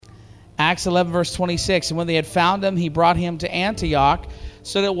Acts 11, verse 26, and when they had found him, he brought him to Antioch.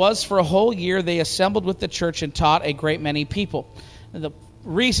 So that it was for a whole year they assembled with the church and taught a great many people. And the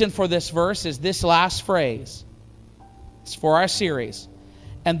reason for this verse is this last phrase. It's for our series.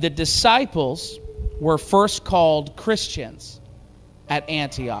 And the disciples were first called Christians at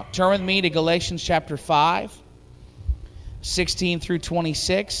Antioch. Turn with me to Galatians chapter 5, 16 through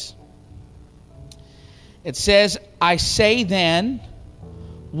 26. It says, I say then,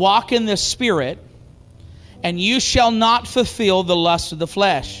 walk in the Spirit, and you shall not fulfill the lust of the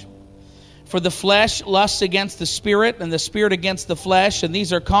flesh. For the flesh lusts against the Spirit, and the Spirit against the flesh, and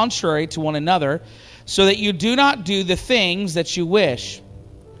these are contrary to one another, so that you do not do the things that you wish.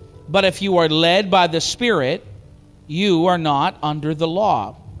 But if you are led by the Spirit, you are not under the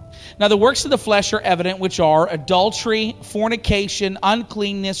law. Now the works of the flesh are evident, which are adultery, fornication,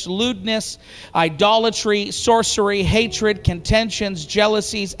 uncleanness, lewdness, idolatry, sorcery, hatred, contentions,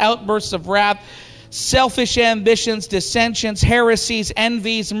 jealousies, outbursts of wrath, selfish ambitions, dissensions, heresies,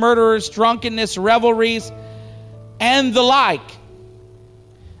 envies, murderers, drunkenness, revelries, and the like,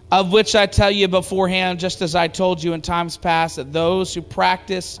 of which I tell you beforehand, just as I told you in times past, that those who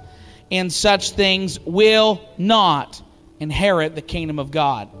practice in such things will not inherit the kingdom of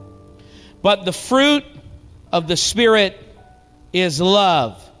God. But the fruit of the Spirit is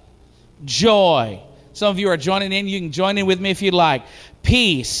love, joy. Some of you are joining in. You can join in with me if you'd like.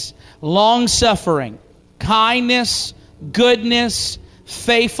 Peace, long-suffering, kindness, goodness,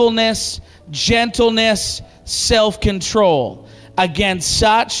 faithfulness, gentleness, self-control. Against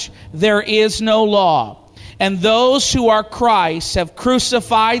such there is no law. And those who are Christ have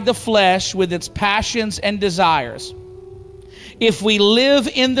crucified the flesh with its passions and desires. If we live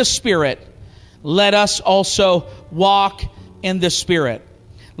in the Spirit, let us also walk in the Spirit.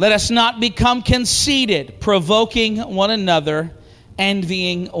 Let us not become conceited, provoking one another,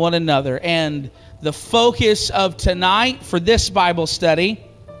 envying one another. And the focus of tonight for this Bible study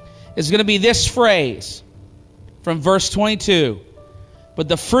is going to be this phrase from verse 22. But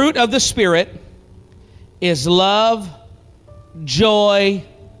the fruit of the Spirit is love, joy,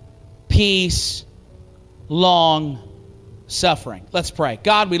 peace, long suffering. Let's pray.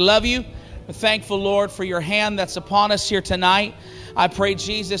 God, we love you. We're thankful, Lord, for your hand that's upon us here tonight. I pray,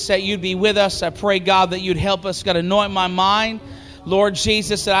 Jesus, that you'd be with us. I pray, God, that you'd help us. God, anoint my mind, Lord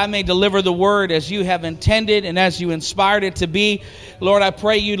Jesus, that I may deliver the word as you have intended and as you inspired it to be. Lord, I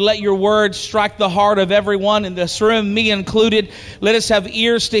pray you'd let your word strike the heart of everyone in this room, me included. Let us have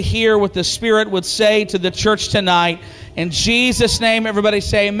ears to hear what the Spirit would say to the church tonight. In Jesus' name, everybody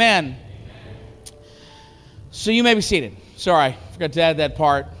say amen. So you may be seated. Sorry, forgot to add that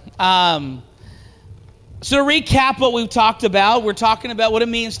part. So to recap what we've talked about, we're talking about what it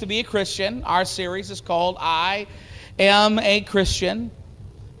means to be a Christian. Our series is called I Am a Christian,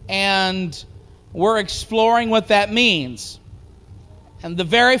 and we're exploring what that means. And the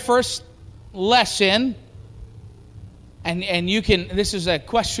very first lesson, and you can, this is a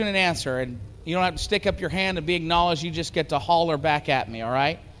question and answer, and you don't have to stick up your hand and be acknowledged, you just get to holler back at me, all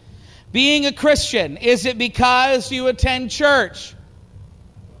right? Being a Christian, is it because you attend church?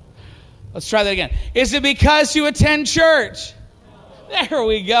 Let's try that again. Is it because you attend church? There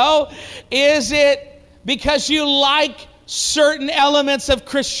we go. Is it because you like certain elements of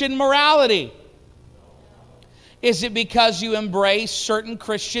Christian morality? Is it because you embrace certain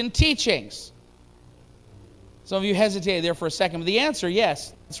Christian teachings? Some of you hesitated there for a second, but the answer,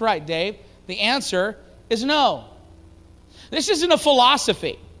 yes. That's right, Dave. The answer is no. This isn't a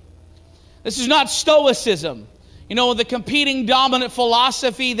philosophy. This is not Stoicism. You know, the competing dominant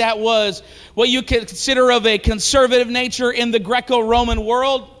philosophy that was what you could consider of a conservative nature in the Greco-Roman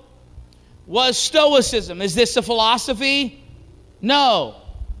world was Stoicism. Is this a philosophy? No,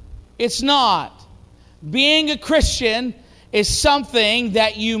 it's not. Being a Christian is something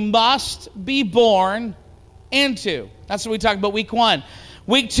that you must be born into. That's what we talked about week 1.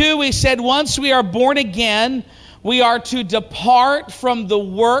 Week 2, we said once we are born again, we are to depart from the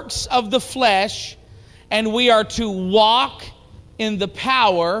works of the flesh, and we are to walk in the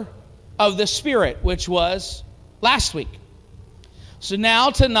power of the Spirit, which was last week. So now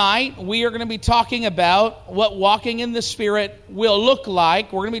tonight, we are going to be talking about what walking in the Spirit will look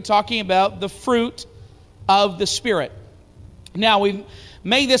like. We're going to be talking about the fruit of the Spirit. Now, we've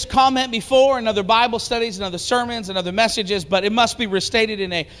made this comment before in other Bible studies and other sermons and other messages, but it must be restated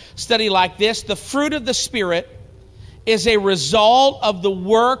in a study like this. The fruit of the Spirit is a result of the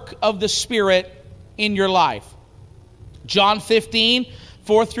work of the Spirit in your life. John 15,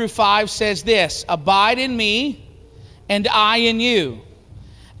 4 through 5 says this, "Abide in me, and I in you.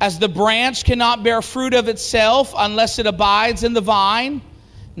 As the branch cannot bear fruit of itself unless it abides in the vine,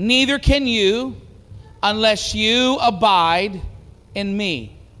 Neither can you unless you abide in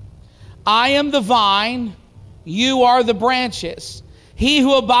me. I am the vine, you are the branches. He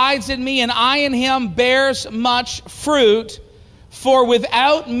who abides in me and I in him bears much fruit, for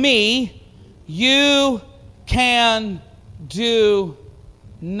without me you can do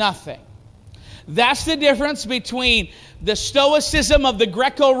nothing. That's the difference between the Stoicism of the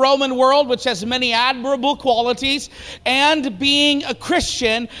Greco-Roman world, which has many admirable qualities, and being a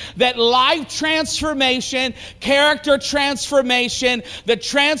Christian, that life transformation, character transformation, the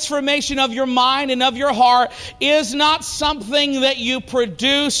transformation of your mind and of your heart is not something that you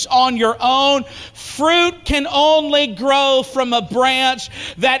produce on your own. Fruit can only grow from a branch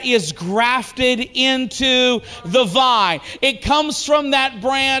that is grafted into the vine. It comes from that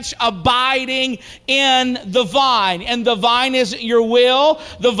branch abiding in the vine. And the vine isn't your will.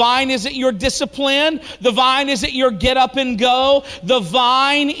 The vine isn't your discipline. The vine isn't your get up and go. The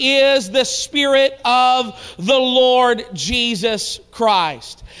vine is the Spirit of the Lord Jesus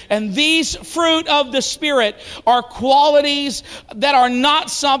Christ. And these fruit of the Spirit are qualities that are not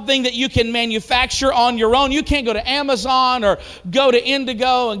something that you can manufacture on your own. You can't go to Amazon or go to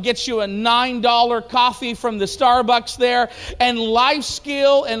Indigo and get you a $9 coffee from the Starbucks there and life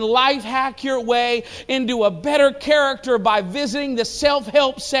skill and life hack your way into a better character by visiting the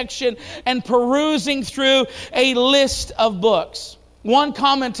self-help section and perusing through a list of books. One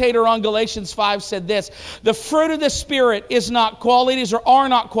commentator on Galatians 5 said this: the fruit of the Spirit is not qualities or are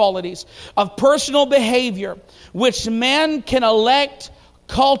not qualities of personal behavior which men can elect,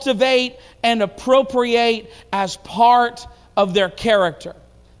 cultivate, and appropriate as part of their character.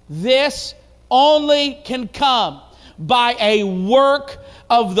 This only can come by a work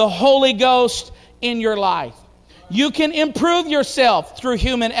of the Holy Ghost in your life. You can improve yourself through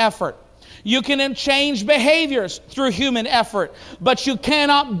human effort. You can change behaviors through human effort, but you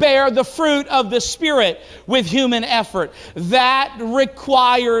cannot bear the fruit of the Spirit with human effort. That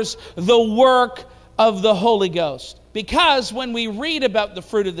requires the work of the Holy Ghost. Because when we read about the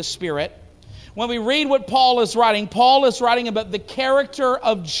fruit of the Spirit, when we read what Paul is writing about the character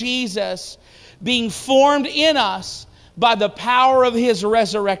of Jesus being formed in us by the power of His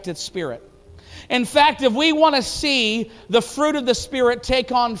resurrected Spirit. In fact, if we want to see the fruit of the Spirit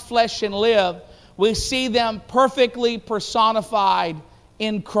take on flesh and live, we see them perfectly personified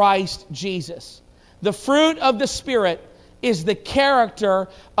in Christ Jesus. The fruit of the Spirit is the character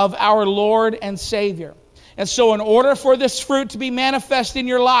of our Lord and Savior. And so in order for this fruit to be manifest in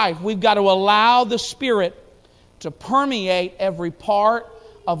your life, we've got to allow the Spirit to permeate every part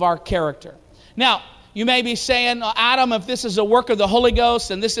of our character. Now, you may be saying, Adam, if this is a work of the Holy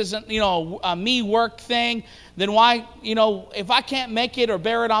Ghost and this isn't, a me work thing, then why, if I can't make it or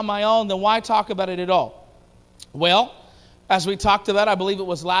bear it on my own, then why talk about it at all? Well, as we talked about, I believe it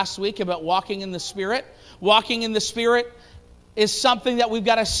was last week, about walking in the Spirit. Walking in the Spirit is something that we've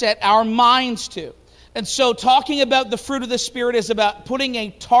got to set our minds to. And so talking about the fruit of the Spirit is about putting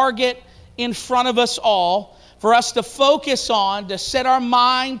a target in front of us all for us to focus on, to set our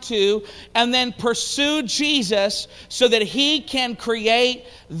mind to, and then pursue Jesus so that He can create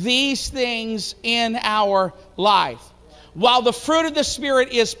these things in our life. While the fruit of the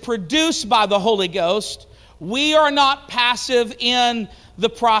Spirit is produced by the Holy Ghost, we are not passive in the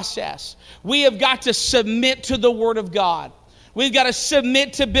process. We have got to submit to the Word of God. We've got to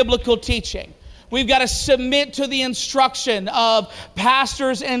submit to biblical teaching. We've got to submit to the instruction of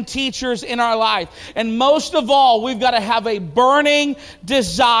pastors and teachers in our life. And most of all, we've got to have a burning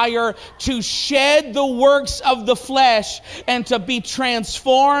desire to shed the works of the flesh and to be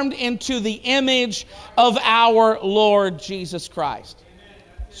transformed into the image of our Lord Jesus Christ.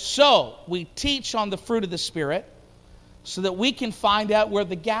 So, we teach on the fruit of the Spirit so that we can find out where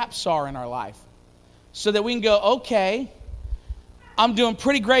the gaps are in our life. So that we can go, okay, I'm doing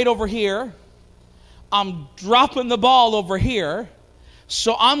pretty great over here. I'm dropping the ball over here,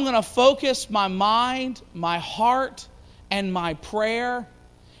 so I'm going to focus my mind, my heart, and my prayer,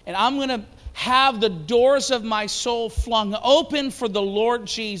 and I'm going to have the doors of my soul flung open for the Lord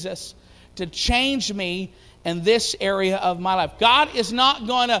Jesus to change me in this area of my life. God is not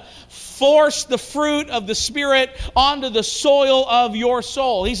going to force the fruit of the Spirit onto the soil of your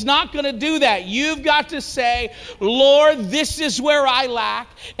soul. He's not going to do that. You've got to say, Lord, this is where I lack,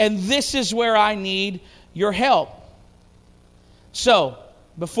 and this is where I need your help. So,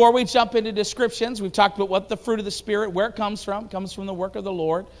 before we jump into descriptions, we've talked about what the fruit of the Spirit, where it comes from. It comes from the work of the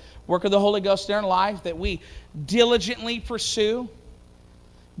Lord, work of the Holy Ghost in our life that we diligently pursue.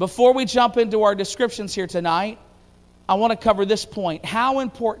 Before we jump into our descriptions here tonight, I want to cover this point. How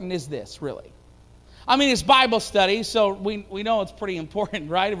important is this, really? I mean, it's Bible study, so we know it's pretty important,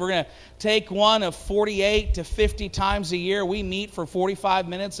 right? If we're going to take one of 48 to 50 times a year, we meet for 45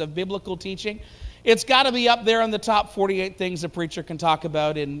 minutes of biblical teaching. It's got to be up there on the top 48 things a preacher can talk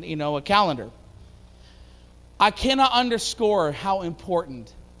about in, a calendar. I cannot underscore how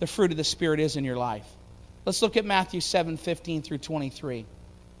important the fruit of the Spirit is in your life. Let's look at Matthew 7:15 through 23.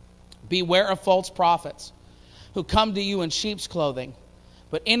 Beware of false prophets who come to you in sheep's clothing,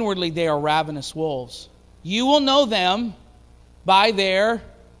 but inwardly they are ravenous wolves. You will know them by their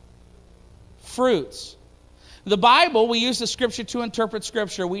fruits. The Bible, we use the Scripture to interpret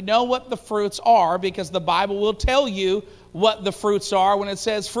Scripture. We know what the fruits are because the Bible will tell you what the fruits are when it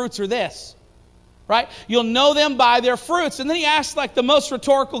says fruits are this. Right? You'll know them by their fruits. And then he asks like the most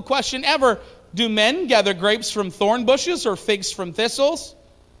rhetorical question ever. Do men gather grapes from thorn bushes or figs from thistles?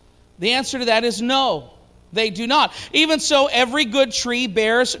 The answer to that is no, they do not. Even so, every good tree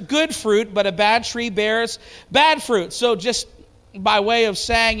bears good fruit, but a bad tree bears bad fruit. So just by way of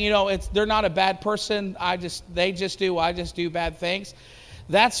saying, they're not a bad person. I just do bad things.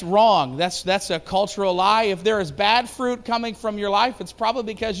 That's wrong. That's a cultural lie. If there is bad fruit coming from your life, it's probably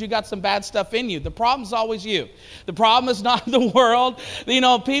because you got some bad stuff in you. The problem's always you. The problem is not the world.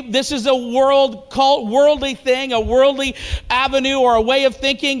 This is a worldly thing, a worldly avenue or a way of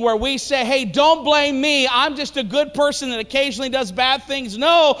thinking where we say, hey, don't blame me. I'm just a good person that occasionally does bad things.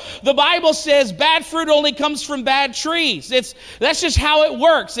 No, the Bible says bad fruit only comes from bad trees. That's just how it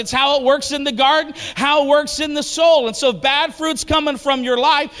works. It's how it works in the garden, how it works in the soul. And so if bad fruit's coming from your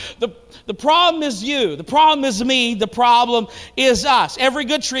life, the problem is you. The problem is me. The problem is us. Every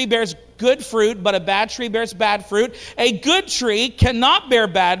good tree bears good fruit, but a bad tree bears bad fruit. A good tree cannot bear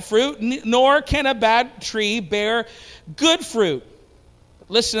bad fruit, nor can a bad tree bear good fruit.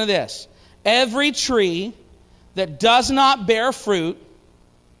 Listen to this. Every tree that does not bear fruit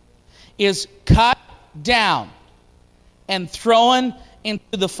is cut down and thrown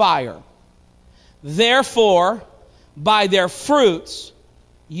into the fire. Therefore, by their fruits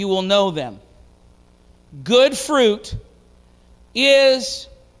you will know them. Good fruit is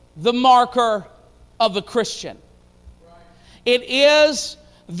the marker of a Christian. It is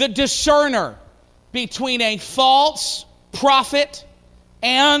the discerner between a false prophet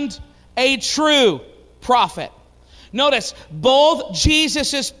and a true prophet. Notice, both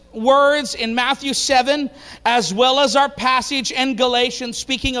Jesus' words in Matthew 7, as well as our passage in Galatians,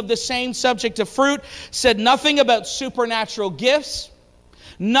 speaking of the same subject of fruit, said nothing about supernatural gifts,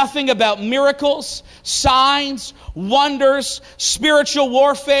 nothing about miracles, signs, wonders, spiritual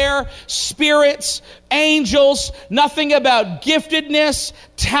warfare, spirits, angels, nothing about giftedness,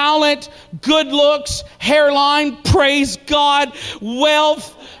 talent, good looks, hairline, praise God,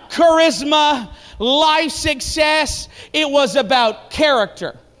 wealth, charisma, life success. It was about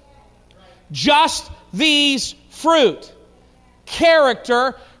character. Just these fruit.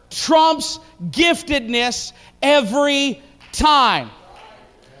 Character trumps giftedness every time.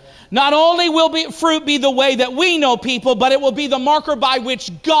 Not only will fruit be the way that we know people, but it will be the marker by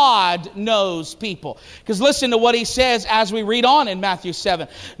which God knows people. Because listen to what he says as we read on in Matthew 7.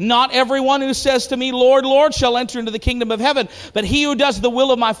 Not everyone who says to me, Lord, Lord, shall enter into the kingdom of heaven, but he who does the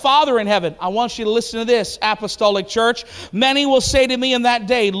will of my Father in heaven. I want you to listen to this, Apostolic Church. Many will say to me in that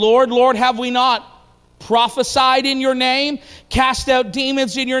day, Lord, Lord, have we not prophesied in your name, cast out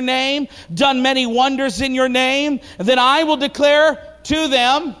demons in your name, done many wonders in your name? Then I will declare to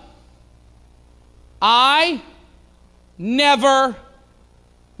them, I never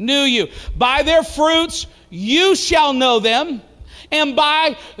knew you. By their fruits you shall know them, and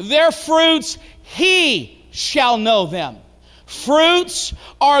by their fruits he shall know them. Fruits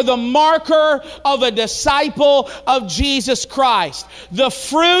are the marker of a disciple of Jesus Christ. The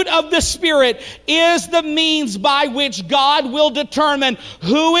fruit of the Spirit is the means by which God will determine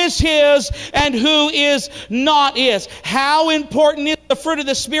who is His and who is not His. How important is the fruit of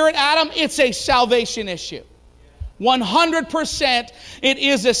the Spirit, Adam? It's a salvation issue. 100% it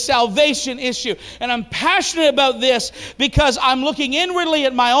is a salvation issue. And I'm passionate about this because I'm looking inwardly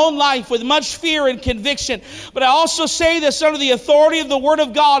at my own life with much fear and conviction. But I also say this under the authority of the Word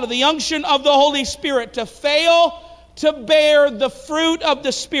of God, of the unction of the Holy Spirit. To fail to bear the fruit of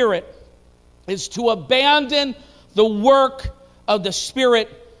the Spirit is to abandon the work of the Spirit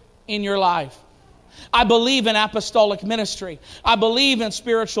in your life. I believe in apostolic ministry. I believe in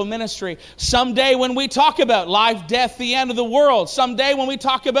spiritual ministry. Someday when we talk about life, death, the end of the world, someday when we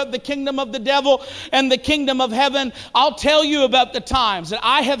talk about the kingdom of the devil and the kingdom of heaven, I'll tell you about the times that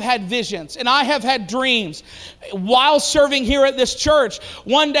I have had visions and I have had dreams while serving here at this church.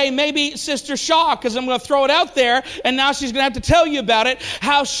 One day maybe Sister Shaw, because I'm going to throw it out there, and now she's going to have to tell you about it,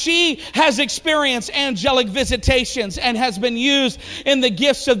 how she has experienced angelic visitations and has been used in the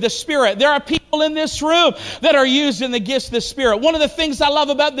gifts of the Spirit. There are people in this room that are used in the gifts of the Spirit. One of the things I love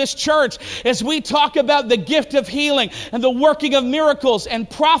about this church is we talk about the gift of healing and the working of miracles and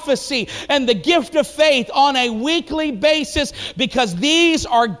prophecy and the gift of faith on a weekly basis, because these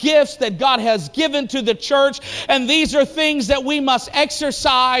are gifts that God has given to the church, and these are things that we must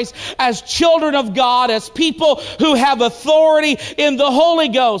exercise as children of God, as people who have authority in the Holy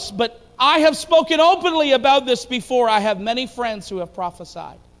Ghost. But I have spoken openly about this before. I have many friends who have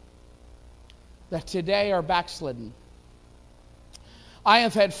prophesied that today are backslidden. I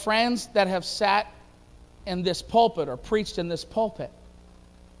have had friends that have sat in this pulpit or preached in this pulpit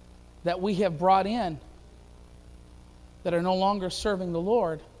that we have brought in that are no longer serving the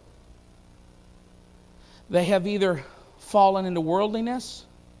Lord. They have either fallen into worldliness,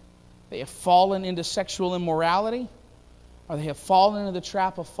 they have fallen into sexual immorality, or they have fallen into the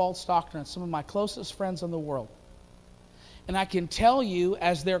trap of false doctrine. Some of my closest friends in the world. And I can tell you,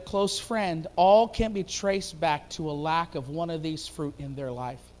 as their close friend, all can be traced back to a lack of one of these fruit in their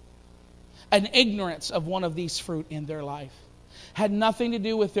life. An ignorance of one of these fruit in their life. Had nothing to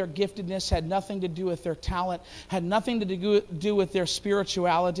do with their giftedness, had nothing to do with their talent, had nothing to do with their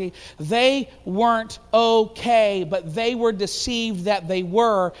spirituality. They weren't okay, but they were deceived that they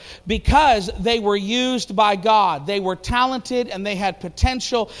were, because they were used by God. They were talented and they had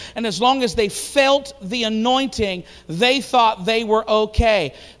potential, and as long as they felt the anointing, they thought they were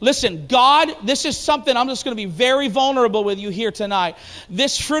okay. Listen, God, this is something, I'm just going to be very vulnerable with you here tonight.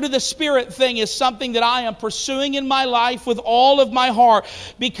 This fruit of the Spirit thing is something that I am pursuing in my life with all of my heart,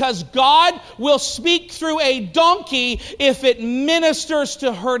 because God will speak through a donkey if it ministers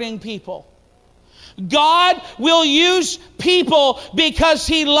to hurting people. God will use people because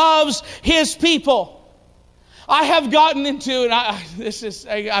He loves His people. I have gotten into, and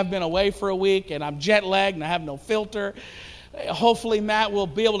I've been away for a week and I'm jet lagged and I have no filter. Hopefully Matt will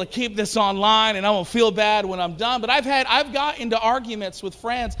be able to keep this online and I won't feel bad when I'm done. But I've got into arguments with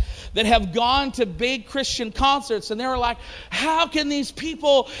friends that have gone to big Christian concerts, and they were like, how can these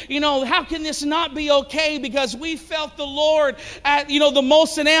people, how can this not be okay? Because we felt the Lord at, the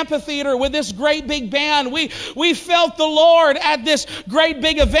Molson Amphitheater with this great big band. We felt the Lord at this great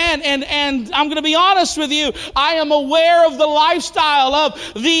big event. And I'm going to be honest with you, I am aware of the lifestyle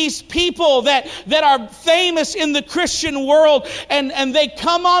of these people that are famous in the Christian world. And they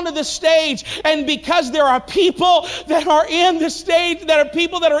come onto the stage, and because there are people that are in the stage, that are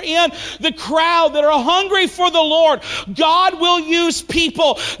people that are in the crowd that are hungry for the Lord, God will use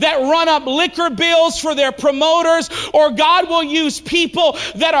people that run up liquor bills for their promoters, or God will use people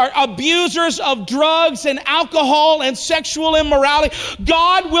that are abusers of drugs and alcohol and sexual immorality.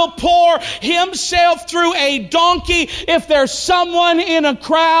 God will pour Himself through a donkey if there's someone in a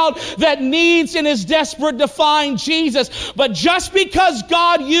crowd that needs and is desperate to find Jesus. But just because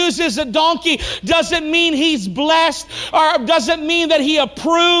God uses a donkey doesn't mean He's blessed, or doesn't mean that He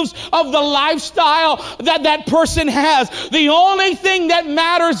approves of the lifestyle that person has. The only thing that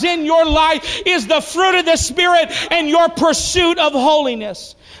matters in your life is the fruit of the Spirit and your pursuit of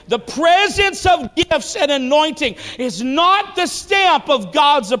holiness. The presence of gifts and anointing is not the stamp of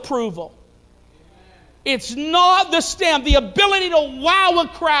God's approval. It's not the stamp. The ability to wow a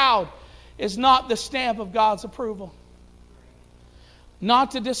crowd is not the stamp of God's approval.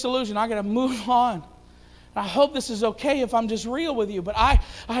 Not to disillusion. I got to move on. I hope this is okay if I'm just real with you. But I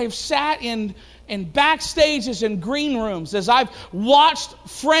have sat in backstages and green rooms as I've watched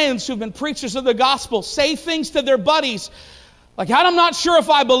friends who've been preachers of the gospel say things to their buddies like, I'm not sure if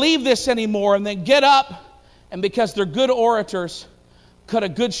I believe this anymore, and then get up, and because they're good orators, cut a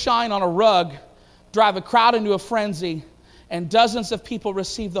good shine on a rug, drive a crowd into a frenzy, and dozens of people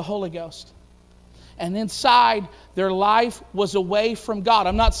receive the Holy Ghost. And inside, their life was away from God.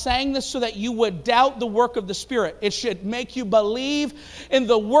 I'm not saying this so that you would doubt the work of the Spirit. It should make you believe in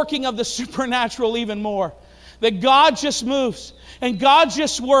the working of the supernatural even more. That God just moves, and God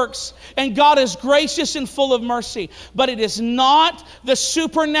just works, and God is gracious and full of mercy. But it is not the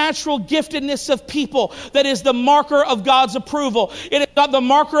supernatural giftedness of people that is the marker of God's approval. It is not the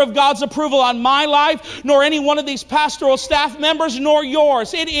marker of God's approval on my life, nor any one of these pastoral staff members, nor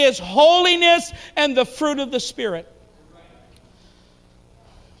yours. It is holiness and the fruit of the Spirit.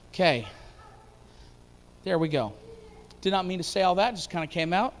 Okay. There we go. Did not mean to say all that, just kind of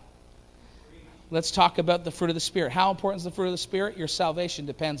came out. Let's talk about the fruit of the Spirit. How important is the fruit of the Spirit? Your salvation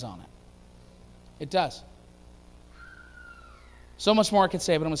depends on it. It does. So much more I could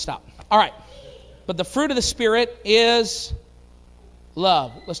say, but I'm going to stop. All right. But the fruit of the Spirit is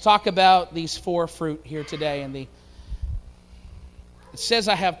love. Let's talk about these 4 fruit here today. It says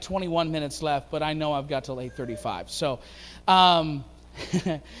I have 21 minutes left, but I know I've got till 8:35. So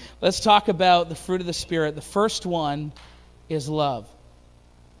let's talk about the fruit of the Spirit. The first one is love.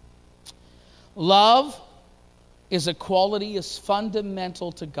 Love is a quality as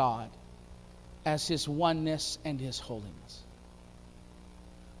fundamental to God as His oneness and His holiness.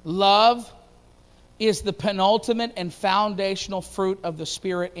 Love is the penultimate and foundational fruit of the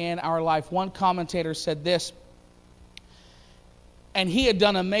Spirit in our life. One commentator said this, and he had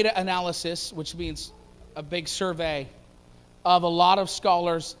done a meta-analysis, which means a big survey of a lot of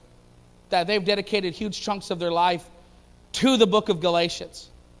scholars that they've dedicated huge chunks of their life to the book of Galatians.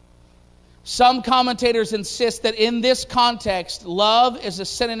 Some commentators insist that in this context, love is a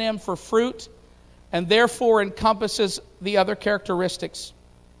synonym for fruit and therefore encompasses the other characteristics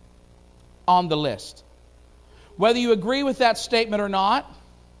on the list. Whether you agree with that statement or not,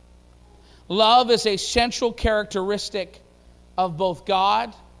 love is a central characteristic of both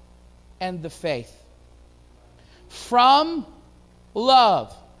God and the faith. From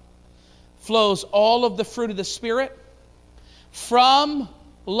love flows all of the fruit of the Spirit. From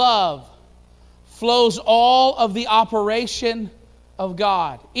love flows all of the operation of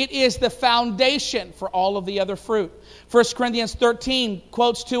God. It is the foundation for all of the other fruit. 1 Corinthians 13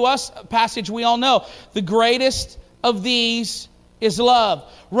 quotes to us a passage we all know. The greatest of these is love.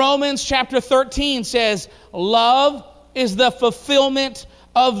 Romans chapter 13 says, love is the fulfillment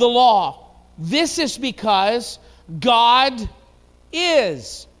of the law. This is because God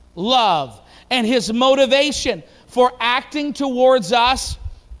is love, and His motivation for acting towards us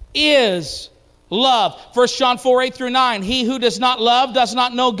is love. 1 John 4, 8 through 9. He who does not love does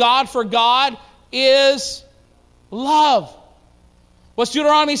not know God, for God is love. What's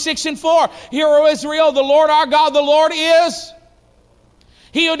Deuteronomy 6 and 4? Hear, O Israel, the Lord our God, the Lord is.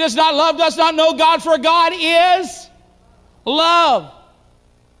 He who does not love does not know God, for God is love.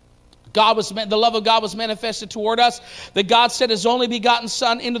 The love of God was manifested toward us, that God sent His only begotten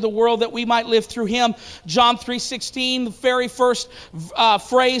Son into the world that we might live through Him. John 3:16, the very first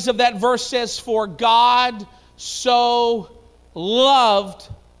phrase of that verse says, for God so loved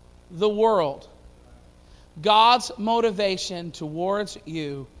the world. God's motivation towards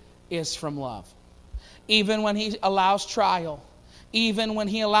you is from love. Even when He allows trial, even when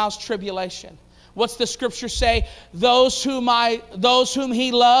He allows tribulation. What's the scripture say? Those whom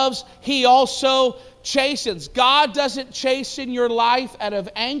He loves, He also chastens. God doesn't chasten your life out of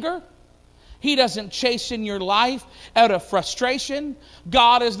anger. He doesn't chasten your life out of frustration.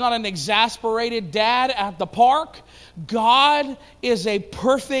 God is not an exasperated dad at the park. God is a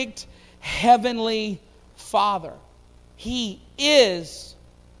perfect heavenly Father. He is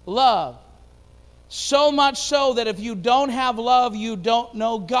love. So much so that if you don't have love, you don't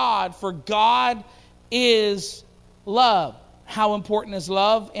know God, for God is love. How important is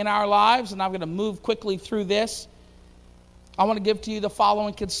love in our lives? And I'm going to move quickly through this. I want to give to you the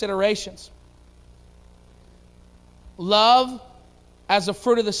following considerations. Love as a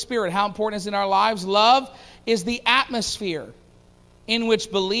fruit of the Spirit. How important is it in our lives? Love is the atmosphere in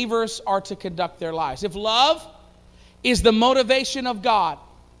which believers are to conduct their lives. If love is the motivation of God,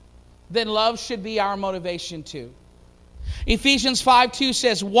 then love should be our motivation too. Ephesians 5:2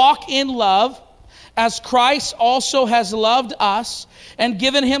 says, walk in love as Christ also has loved us and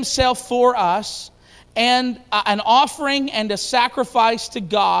given Himself for us, and an offering and a sacrifice to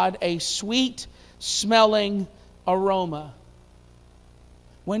God, a sweet smelling aroma.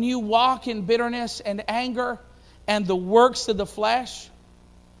 When you walk in bitterness and anger and the works of the flesh,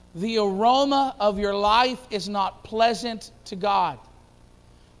 the aroma of your life is not pleasant to God.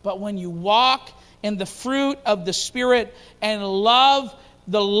 But when you walk in the fruit of the Spirit and love,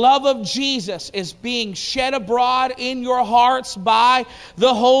 the love of Jesus is being shed abroad in your hearts by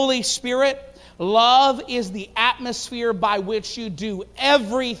the Holy Spirit. Love is the atmosphere by which you do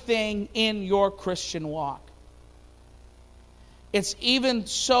everything in your Christian walk. It's even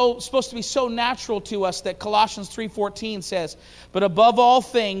supposed to be so natural to us that Colossians 3:14 says, but above all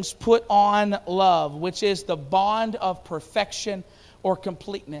things put on love, which is the bond of perfection or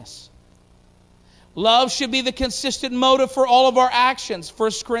completeness. Love should be the consistent motive for all of our actions.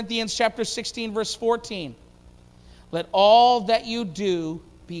 1 Corinthians chapter 16, verse 14. Let all that you do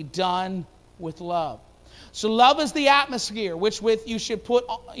be done with love. So love is the atmosphere which with you should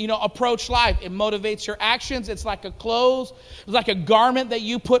approach life. It motivates your actions. It's like a clothes, it's like a garment that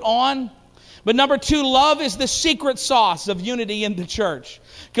you put on. But number 2, love is the secret sauce of unity in the church.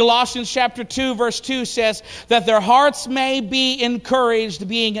 Colossians chapter 2, verse 2 says that their hearts may be encouraged,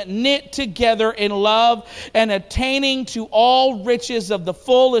 being knit together in love and attaining to all riches of the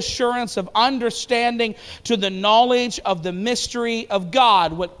full assurance of understanding to the knowledge of the mystery of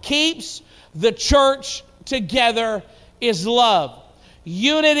God. What keeps the church together is love.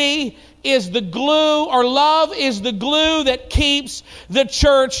 Unity is the glue, or love is the glue that keeps the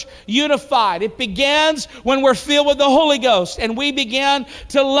church unified. It begins when we're filled with the Holy Ghost and we begin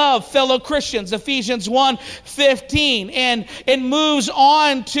to love fellow Christians, Ephesians 1:15, and it moves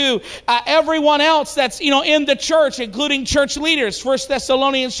on to everyone else that's in the church, including church leaders. 1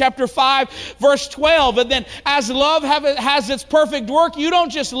 Thessalonians chapter 5, verse 12. And then as love has its perfect work, you don't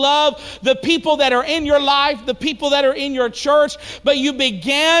just love the people that are in your life, the people that are in your church, but you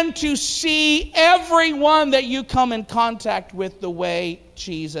begin to see everyone that you come in contact with the way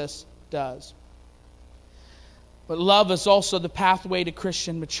Jesus does. But love is also the pathway to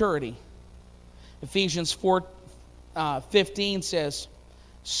Christian maturity. Ephesians 4:15 says,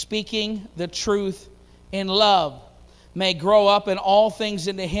 speaking the truth in love may grow up in all things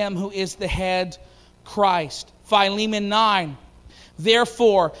into him who is the head, Christ. Philemon 9,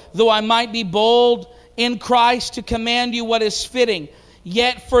 therefore, though I might be bold in Christ to command you what is fitting,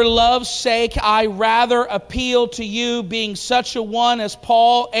 yet for love's sake I rather appeal to you, being such a one as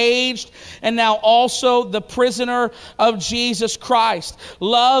Paul, aged, and now also the prisoner of Jesus Christ.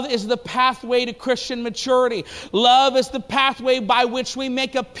 Love is the pathway to Christian maturity. Love is the pathway by which we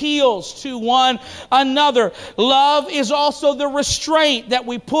make appeals to one another. Love is also the restraint that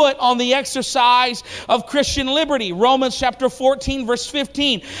we put on the exercise of Christian liberty. Romans chapter 14, verse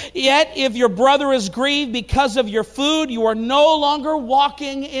 15. Yet if your brother is grieved because of your food, you are no longer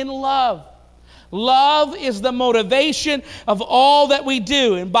walking in love. Love is the motivation of all that we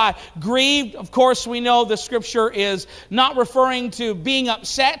do. And by grieved, of course, we know the scripture is not referring to being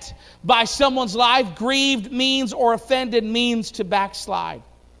upset by someone's life. Grieved means, or offended means, to backslide.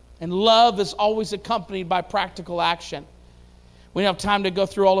 And love is always accompanied by practical action. We don't have time to go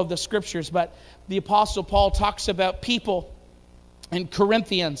through all of the scriptures, but the Apostle Paul talks about people in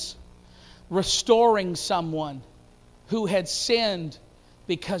Corinthians restoring someone who had sinned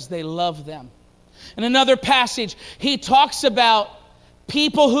because they loved them. In another passage, he talks about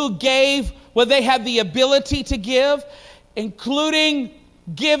people who gave what they had the ability to give, including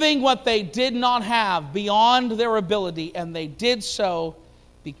giving what they did not have beyond their ability, and they did so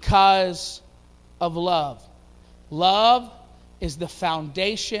because of love. Love is the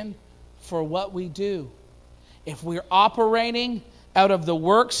foundation for what we do. If we're operating out of the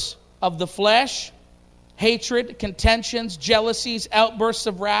works of the flesh, hatred, contentions, jealousies, outbursts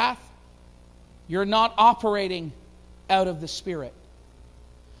of wrath, you're not operating out of the Spirit.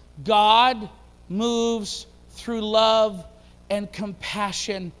 God moves through love and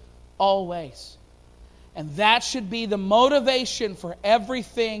compassion always. And that should be the motivation for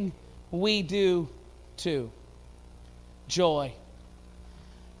everything we do too. Joy.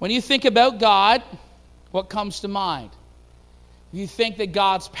 When you think about God, what comes to mind? You think that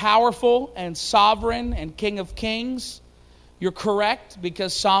God's powerful and sovereign and King of Kings. You're correct,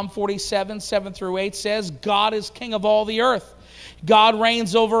 because Psalm 47, 7 through 8 says, God is King of all the earth. God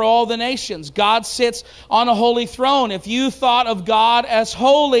reigns over all the nations. God sits on a holy throne. If you thought of God as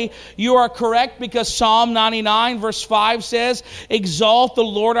holy, you are correct, because Psalm 99 verse 5 says, exalt the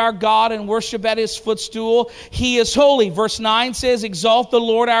Lord our God and worship at his footstool. He is holy. Verse 9 says, exalt the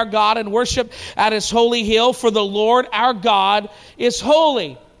Lord our God and worship at his holy hill, for the Lord our God is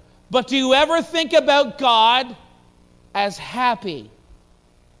holy. But do you ever think about God as happy?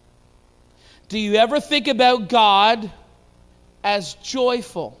 Do you ever think about God as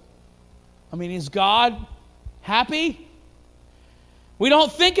joyful? I mean, is God happy? We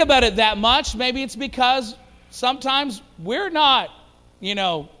don't think about it that much. Maybe it's because sometimes we're not,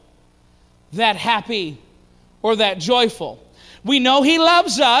 that happy or that joyful. We know he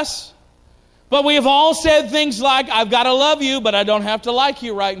loves us, but we have all said things like, I've got to love you, but I don't have to like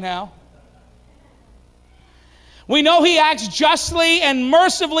you right now. We know he acts justly and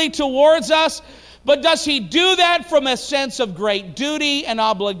mercifully towards us, but does he do that from a sense of great duty and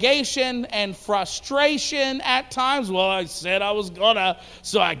obligation and frustration at times? Well, I said I was gonna,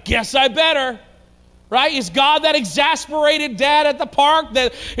 so I guess I better. Right? Is God that exasperated dad at the park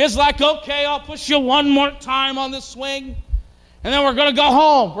that is like, okay, I'll push you one more time on the swing? And then we're going to go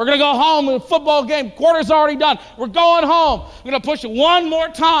home. We're going to go home. The football game, quarter's already done. We're going home. We're going to push it one more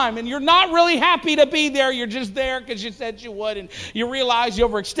time. And you're not really happy to be there. You're just there because you said you would. And you realize you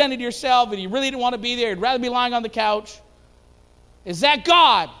overextended yourself and you really didn't want to be there. You'd rather be lying on the couch. Is that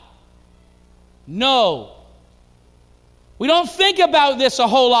God? No. We don't think about this a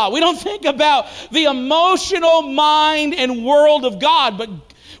whole lot. We don't think about the emotional mind and world of God. But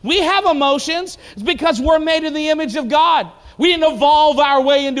we have emotions. It's because we're made in the image of God. We didn't evolve our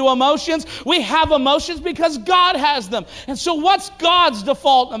way into emotions. We have emotions because God has them. And so what's God's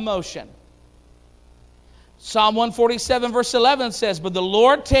default emotion? Psalm 147 verse 11 says, "But the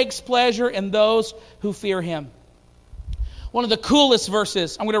Lord takes pleasure in those who fear Him." One of the coolest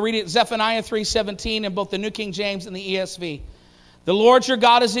verses, I'm going to read it, Zephaniah 3:17 in both the New King James and the ESV. "The Lord your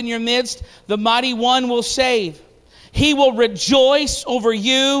God is in your midst. The mighty one will save. He will rejoice over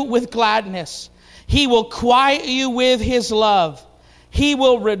you with gladness. He will quiet you with His love. He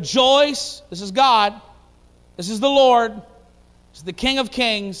will rejoice." This is God. This is the Lord. This is the King of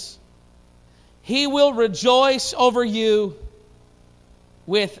Kings. "He will rejoice over you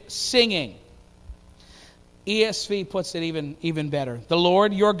with singing." ESV puts it even better. "The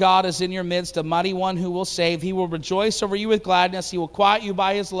Lord your God is in your midst, a mighty one who will save. He will rejoice over you with gladness. He will quiet you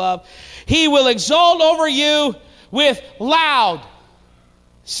by His love. He will exult over you with loud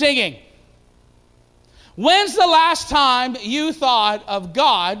singing." When's the last time you thought of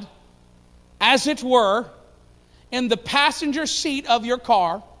God, as it were, in the passenger seat of your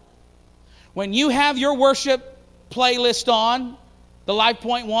car, when you have your worship playlist on, the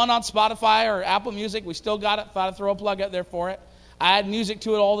LifePoint one on Spotify or Apple Music? We still got it. Thought I'd throw a plug out there for it. I add music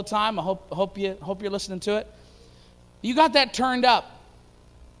to it all the time. I hope you're listening to it. You got that turned up,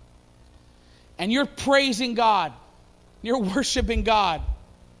 and you're praising God. You're worshiping God.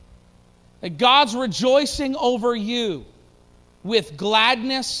 That God's rejoicing over you with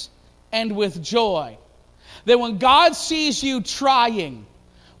gladness and with joy. That when God sees you trying,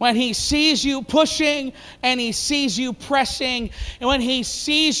 when He sees you pushing and He sees you pressing, and when He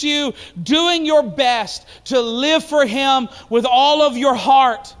sees you doing your best to live for Him with all of your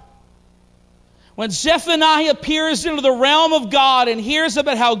heart, when Zephaniah peers into the realm of God and hears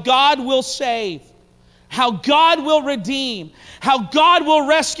about how God will save, how God will redeem, how God will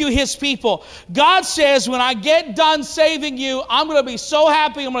rescue His people, God says, when I get done saving you, I'm going to be so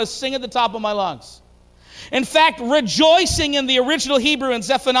happy, I'm going to sing at the top of my lungs. In fact, rejoicing in the original Hebrew in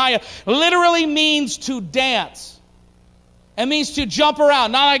Zephaniah literally means to dance. It means to jump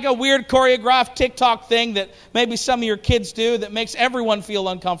around, not like a weird choreographed TikTok thing that maybe some of your kids do that makes everyone feel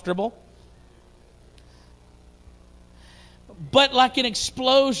uncomfortable. But like an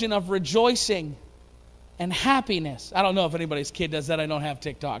explosion of rejoicing and happiness. I don't know if anybody's kid does that. I don't have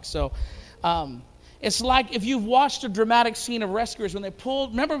TikTok. So it's like if you've watched a dramatic scene of rescuers when they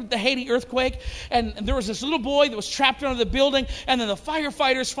pulled, remember the Haiti earthquake? And there was this little boy that was trapped under the building, and then the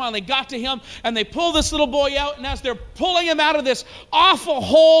firefighters finally got to him, and they pulled this little boy out, and as they're pulling him out of this awful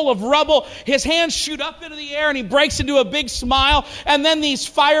hole of rubble, his hands shoot up into the air, and he breaks into a big smile, and then these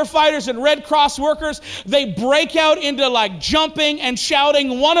firefighters and Red Cross workers, they break out into like jumping and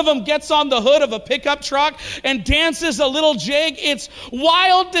shouting. One of them gets on the hood of a pickup truck and dances a little jig. It's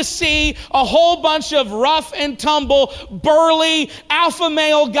wild to see a whole bunch of rough and tumble, burly, alpha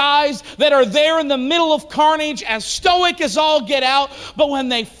male guys that are there in the middle of carnage, as stoic as all get out. But when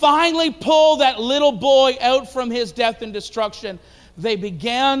they finally pull that little boy out from his death and destruction, they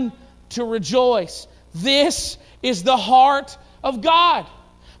began to rejoice. This is the heart of God.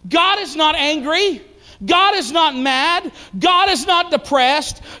 God is not angry. God is not mad. God is not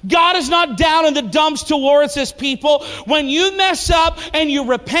depressed. God is not down in the dumps towards His people. When you mess up and you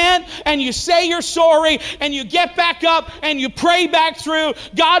repent and you say you're sorry and you get back up and you pray back through,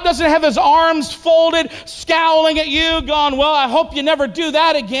 God doesn't have His arms folded, scowling at you, going, well, I hope you never do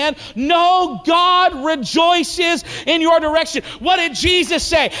that again. No, God rejoices in your direction. What did Jesus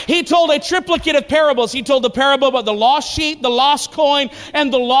say? He told a triplicate of parables. He told the parable about the lost sheep, the lost coin,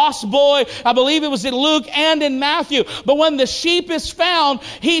 and the lost boy. I believe it was in Luke and in Matthew. But when the sheep is found,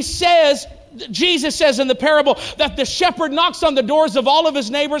 Jesus says in the parable that the shepherd knocks on the doors of all of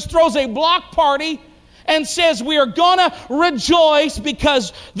his neighbors, throws a block party, and says, we are going to rejoice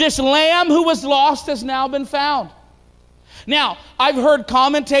because this lamb who was lost has now been found. Now, I've heard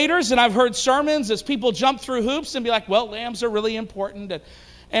commentators and I've heard sermons as people jump through hoops and be like, well, lambs are really important.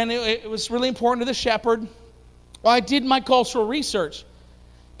 And it was really important to the shepherd. Well, I did my cultural research.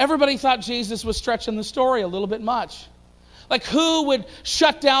 Everybody thought Jesus was stretching the story a little bit much. Like, who would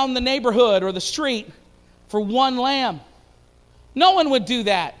shut down the neighborhood or the street for one lamb? No one would do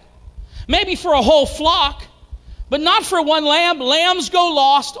that. Maybe for a whole flock, But not for one lamb. Lambs go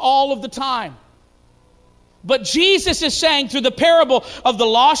lost all of the time. But Jesus is saying through the parable of the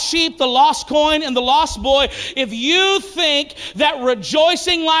lost sheep, the lost coin, and the lost boy, if you think that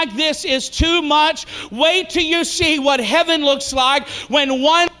rejoicing like this is too much, wait till you see what heaven looks like when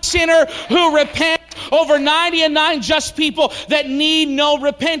one sinner who repents over 99 just people that need no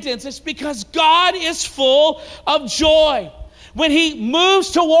repentance. It's because God is full of joy. When He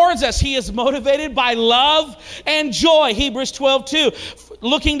moves towards us, He is motivated by love and joy. Hebrews 12:2.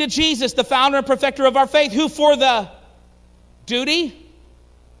 Looking to Jesus, the founder and perfecter of our faith, who for the duty,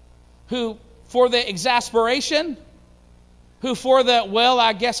 who for the exasperation, who for the, well,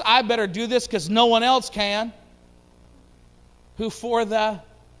 I guess I better do this because no one else can, who for the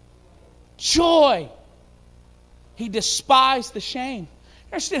joy, He despised the shame.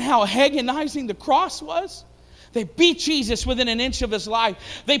 Understand how agonizing the cross was? They beat Jesus within an inch of His life.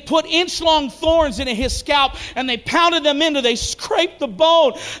 They put inch-long thorns into His scalp and they pounded them into. They scraped the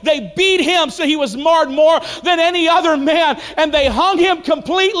bone. They beat Him so He was marred more than any other man. And they hung Him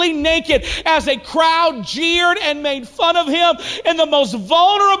completely naked as a crowd jeered and made fun of Him in the most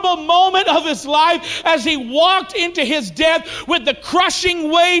vulnerable moment of His life as He walked into His death with the crushing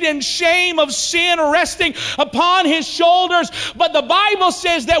weight and shame of sin resting upon His shoulders. But the Bible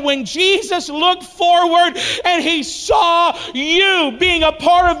says that when Jesus looked forward and He saw you being a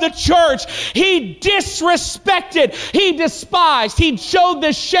part of the church, He disrespected, He despised, He showed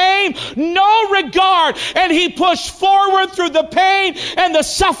the shame no regard, and He pushed forward through the pain and the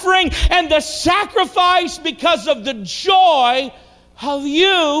suffering and the sacrifice because of the joy of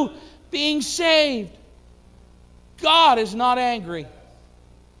you being saved. God is not angry.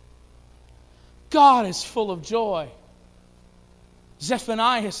 God is full of joy.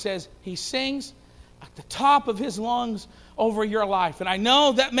 Zephaniah says He sings at the top of His lungs over your life. And I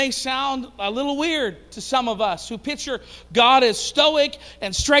know that may sound a little weird to some of us who picture God as stoic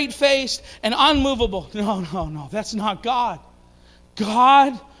and straight-faced and unmovable. No, that's not God.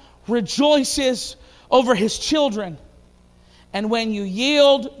 God rejoices over His children. And when you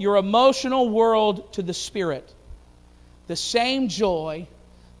yield your emotional world to the Spirit, the same joy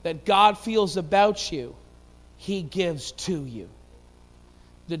that God feels about you, He gives to you.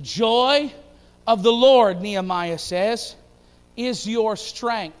 The joy of the Lord, Nehemiah says, is your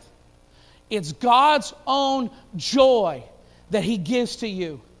strength. It's God's own joy that He gives to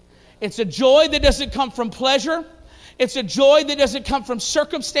you. It's a joy that doesn't come from pleasure. It's a joy that doesn't come from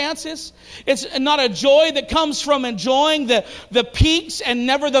circumstances. It's not a joy that comes from enjoying the peaks and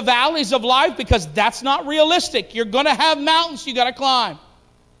never the valleys of life, because that's not realistic. You're going to have mountains you got to climb.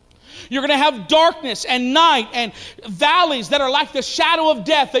 You're going to have darkness and night and valleys that are like the shadow of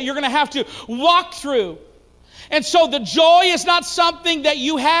death that you're going to have to walk through. And so the joy is not something that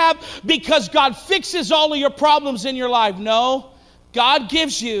you have because God fixes all of your problems in your life. No, God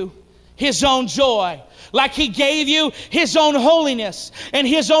gives you His own joy. Like He gave you His own holiness and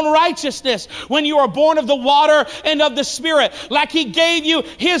His own righteousness when you are born of the water and of the Spirit. Like He gave you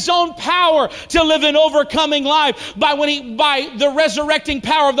His own power to live an overcoming life by the resurrecting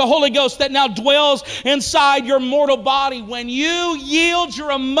power of the Holy Ghost that now dwells inside your mortal body. When you yield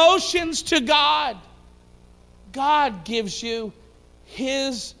your emotions to God, God gives you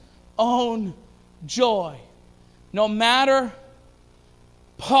His own joy. No matter,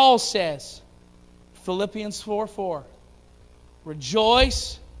 Paul says, Philippians 4:4,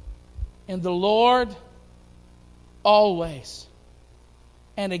 rejoice in the Lord always.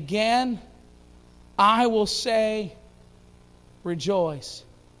 And again, I will say, rejoice.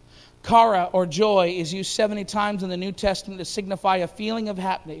 Kara, or joy, is used 70 times in the New Testament to signify a feeling of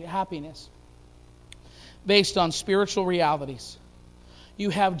happiness based on spiritual realities.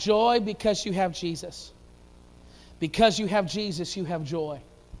 You have joy because you have Jesus. Because you have Jesus, you have joy.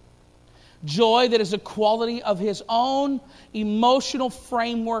 Joy that is a quality of His own emotional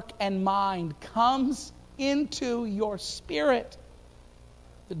framework and mind comes into your spirit.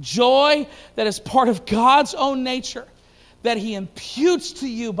 The joy that is part of God's own nature that He imputes to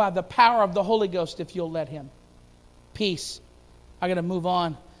you by the power of the Holy Ghost if you'll let Him. Peace. I got to move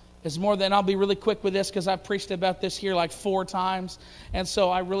on. It's more than, I'll be really quick with this because I've preached about this here like 4 times. And so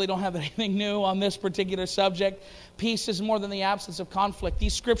I really don't have anything new on this particular subject. Peace is more than the absence of conflict.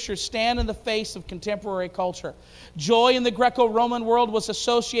 These scriptures stand in the face of contemporary culture. Joy in the Greco-Roman world was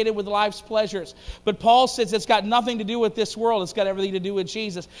associated with life's pleasures. But Paul says it's got nothing to do with this world. It's got everything to do with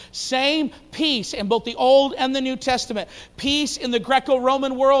Jesus. Same peace in both the Old and the New Testament. Peace in the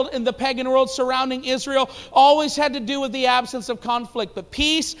Greco-Roman world and the pagan world surrounding Israel always had to do with the absence of conflict. But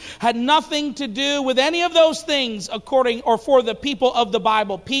peace had nothing to do with any of those things according or for the people of the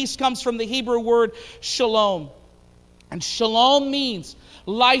Bible. Peace comes from the Hebrew word shalom. And shalom means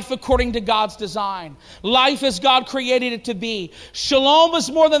life according to God's design. Life as God created it to be. Shalom was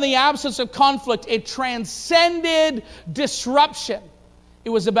more than the absence of conflict. It transcended disruption. It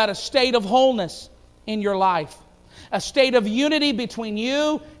was about a state of wholeness in your life. A state of unity between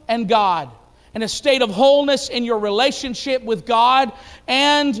you and God. And a state of wholeness in your relationship with God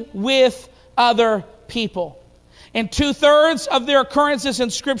and with other people. In 2/3 of their occurrences in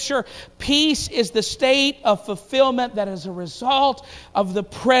Scripture, peace is the state of fulfillment that is a result of the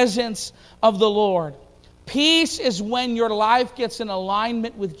presence of the Lord. Peace is when your life gets in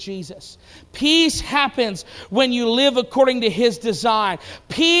alignment with Jesus. Peace happens when you live according to His design.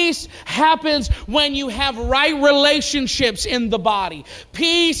 Peace happens when you have right relationships in the body.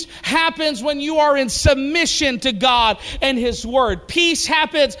 Peace happens when you are in submission to God and His Word. Peace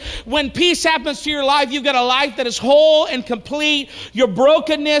happens when peace happens to your life. You've got a life that is whole and complete. Your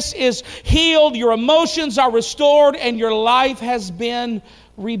brokenness is healed. Your emotions are restored, and your life has been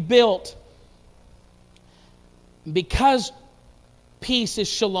rebuilt. Because peace is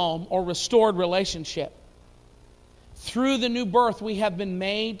shalom, or restored relationship, through the new birth we have been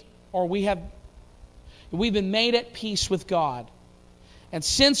made, or we've been made at peace with God. And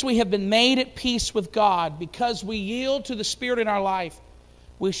since we have been made at peace with God, because we yield to the Spirit in our life,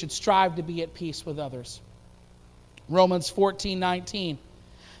 we should strive to be at peace with others. Romans 14:19.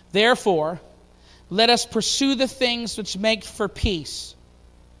 Therefore, let us pursue the things which make for peace,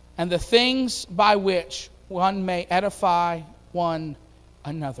 and the things by which one may edify one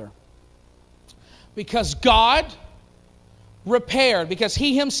another. Because God repaired, because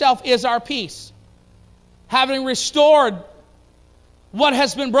He Himself is our peace, having restored what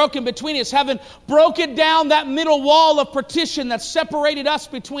has been broken between us, having broken down that middle wall of partition that separated us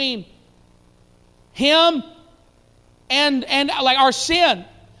between Him and like our sin.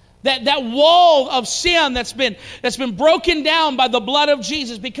 That wall of sin that's been broken down by the blood of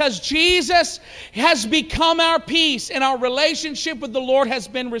Jesus. Because Jesus has become our peace and our relationship with the Lord has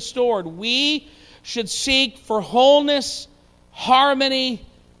been restored, we should seek for wholeness, harmony,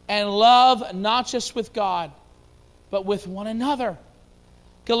 and love, not just with God, but with one another.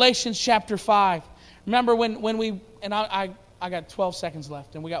 Galatians chapter 5. Remember when we, and I got 12 seconds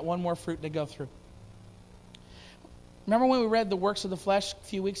left, and we got one more fruit to go through. Remember when we read the works of the flesh a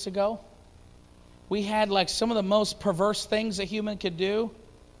few weeks ago? We had like some of the most perverse things a human could do.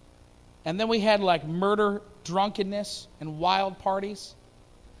 And then we had like murder, drunkenness, and wild parties.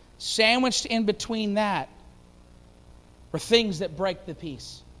 Sandwiched in between that were things that break the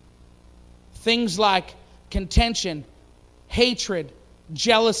peace. Things like contention, hatred,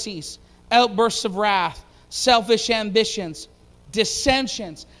 jealousies, outbursts of wrath, selfish ambitions,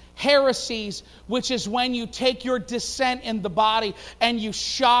 dissensions, heresies, which is when you take your dissent in the body and you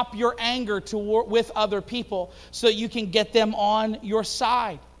shop your anger with other people so that you can get them on your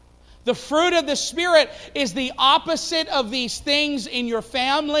side. The fruit of the Spirit is the opposite of these things in your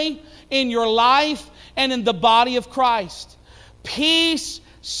family, in your life, and in the body of Christ. Peace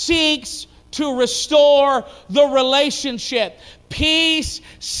seeks to restore the relationship. Peace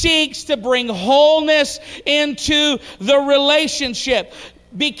seeks to bring wholeness into the relationship.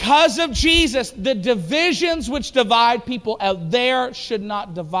 Because of Jesus, the divisions which divide people out there should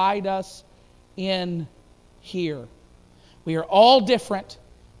not divide us in here. We are all different,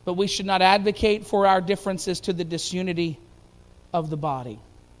 but we should not advocate for our differences to the disunity of the body.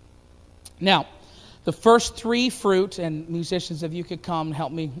 Now, the first three fruit, and musicians, if you could come and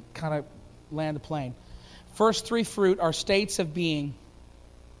help me kind of land the plane. First three fruit are states of being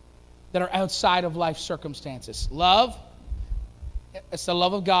that are outside of life circumstances. Love. It's the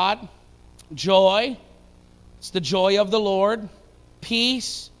love of God. Joy. It's the joy of the Lord.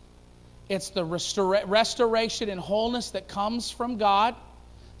 Peace. It's the restoration and wholeness that comes from God.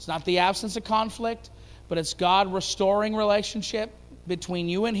 It's not the absence of conflict, but it's God restoring relationship between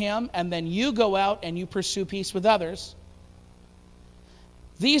you and Him, and then you go out and you pursue peace with others.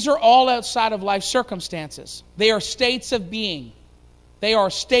 These are all outside of life circumstances. They are states of being. They are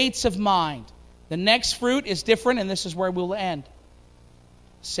states of mind. The next fruit is different, and this is where we'll end.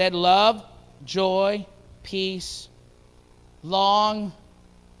 Said love, joy, peace, long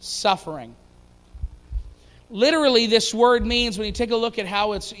suffering. Literally, this word means, when you take a look at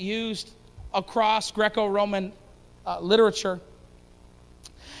how it's used across Greco-Roman literature,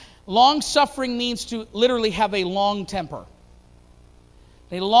 long suffering means to literally have a long temper.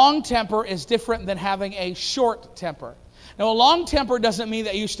 A long temper is different than having a short temper. Now, a long temper doesn't mean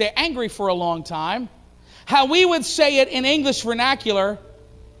that you stay angry for a long time. How we would say it in English vernacular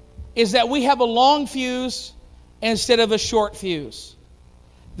is that we have a long fuse instead of a short fuse.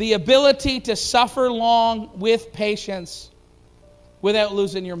 the ability to suffer long with patience without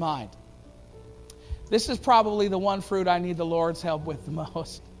losing your mind. This is probably the one fruit I need the Lord's help with the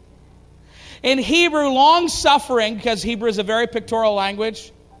most. In Hebrew, long-suffering, because Hebrew is a very pictorial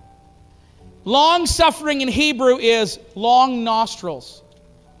language, long-suffering in Hebrew is long nostrils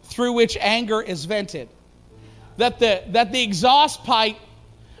through which anger is vented. That the exhaust pipe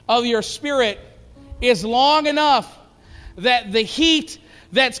of your spirit is long enough that the heat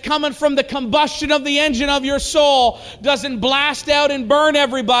that's coming from the combustion of the engine of your soul doesn't blast out and burn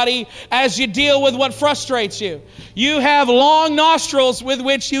everybody as you deal with what frustrates you. You have long nostrils with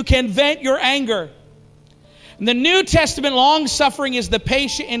which you can vent your anger. In the New Testament, long-suffering is the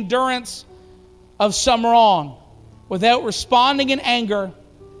patient endurance of some wrong without responding in anger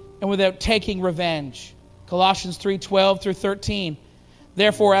and without taking revenge. Colossians 3:12 through 13.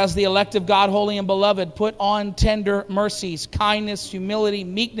 Therefore, as the elect of God, holy and beloved, put on tender mercies, kindness, humility,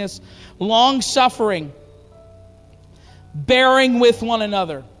 meekness, long-suffering, bearing with one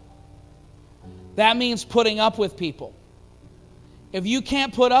another. That means putting up with people. If you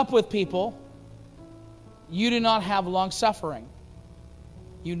can't put up with people, you do not have long-suffering.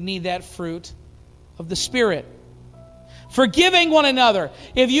 You need that fruit of the Spirit. Forgiving one another.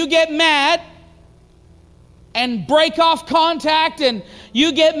 If you get mad and break off contact and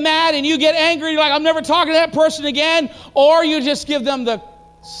you get mad and you get angry, you're like, I'm never talking to that person again, or you just give them the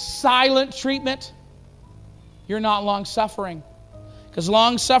silent treatment, you're not long-suffering. Because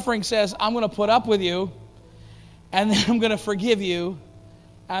long-suffering says, I'm going to put up with you, and then I'm going to forgive you,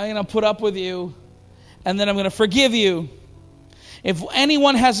 and I'm going to put up with you, and then I'm going to forgive you. If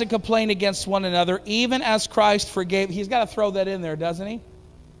anyone has a complaint against one another, even as Christ forgave, he's got to throw that in there, doesn't he?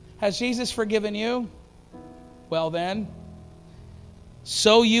 Has Jesus forgiven you? Well then,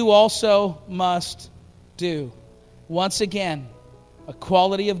 so you also must do. Once again, a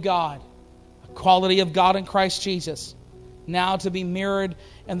quality of God in Christ Jesus, now to be mirrored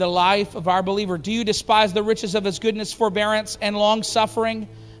in the life of our believer. Do you despise the riches of His goodness, forbearance, and long-suffering,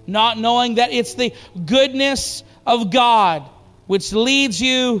 not knowing that it's the goodness of God which leads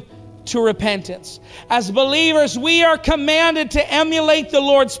you to repentance? As believers, we are commanded to emulate the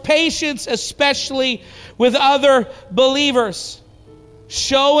Lord's patience, especially with other believers,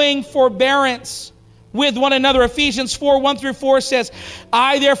 showing forbearance with one another. Ephesians 4:1 through 4 says,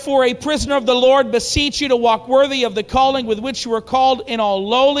 I, therefore, a prisoner of the Lord, beseech you to walk worthy of the calling with which you were called, in all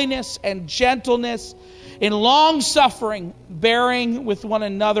lowliness and gentleness, in long-suffering, bearing with one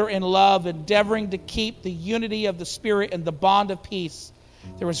another in love, endeavoring to keep the unity of the Spirit and the bond of peace.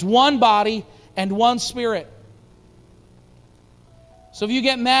 There is one body and one Spirit. So if you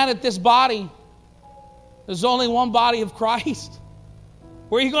get mad at this body, there's only one body of Christ.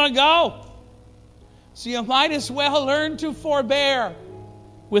 Where are you going to go? So you might as well learn to forbear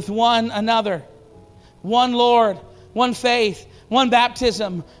with one another. One Lord, one faith, one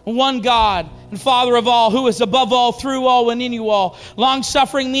baptism, one God and Father of all, who is above all, through all, and in you all.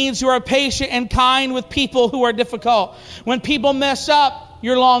 Long-suffering means you are patient and kind with people who are difficult. When people mess up,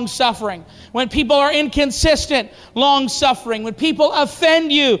 you're long-suffering. When people are inconsistent, long-suffering. When people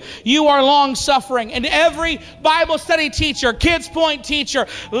offend you, you are long-suffering. And every Bible study teacher, Kids Point teacher,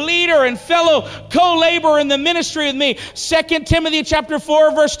 leader, and fellow co-laborer in the ministry with me, 2 Timothy chapter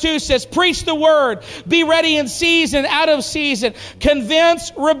 4, verse 2 says, preach the word, be ready in season, out of season,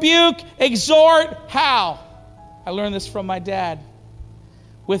 convince, rebuke, exhort. How? I learned this from my dad.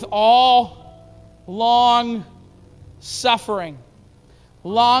 With all long-suffering.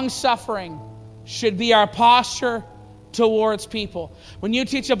 Long-suffering should be our posture towards people. When you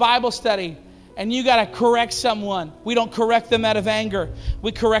teach a Bible study and you got to correct someone, we don't correct them out of anger.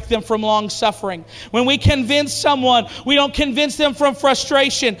 We correct them from long-suffering. When we convince someone, we don't convince them from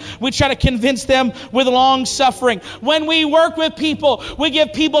frustration. We try to convince them with long-suffering. When we work with people, we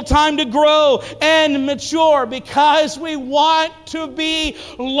give people time to grow and mature because we want to be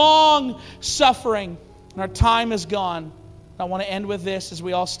long-suffering. And our time is gone. I want to end with this as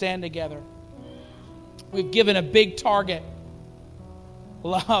we all stand together. We've given a big target.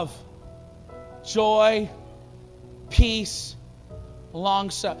 Love, joy, peace,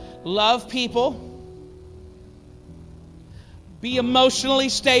 long-suffering. Love people. Be emotionally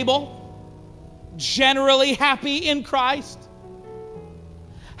stable. Generally happy in Christ.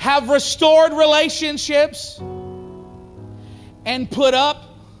 Have restored relationships. And put up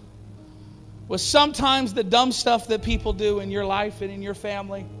with sometimes the dumb stuff that people do in your life and in your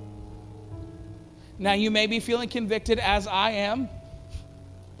family. Now, you may be feeling convicted, as I am,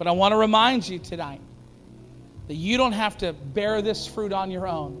 but I want to remind you tonight that you don't have to bear this fruit on your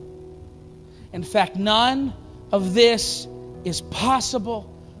own. In fact, none of this is possible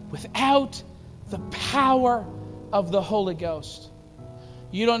without the power of the Holy Ghost.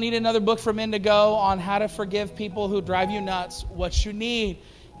 You don't need another book from Indigo on how to forgive people who drive you nuts. What you need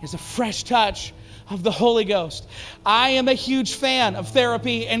is a fresh touch of the Holy Ghost. I am a huge fan of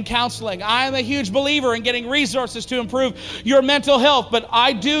therapy and counseling. I am a huge believer in getting resources to improve your mental health. But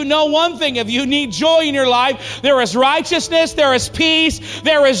I do know one thing. If you need joy in your life, there is righteousness, there is peace,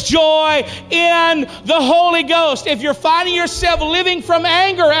 there is joy in the Holy Ghost. If you're finding yourself living from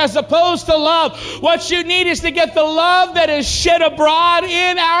anger as opposed to love, what you need is to get the love that is shed abroad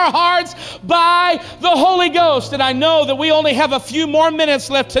in our hearts by the Holy Ghost. And I know that we only have a few more minutes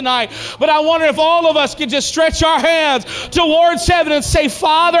left tonight, but I wonder if all of us could just stretch our hands towards heaven and say,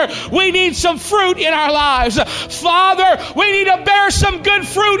 Father, we need some fruit in our lives. Father, we need to bear some good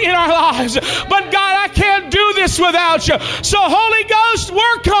fruit in our lives. But God, I can't do this without you. So Holy Ghost,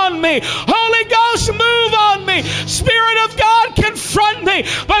 work on me. Holy Ghost, move on me. Spirit of God, confront me.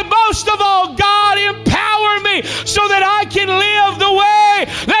 But most of all, God, empower me so that I can live the way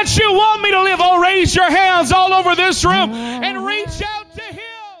that you want me to live. Oh, raise your hands all over this room and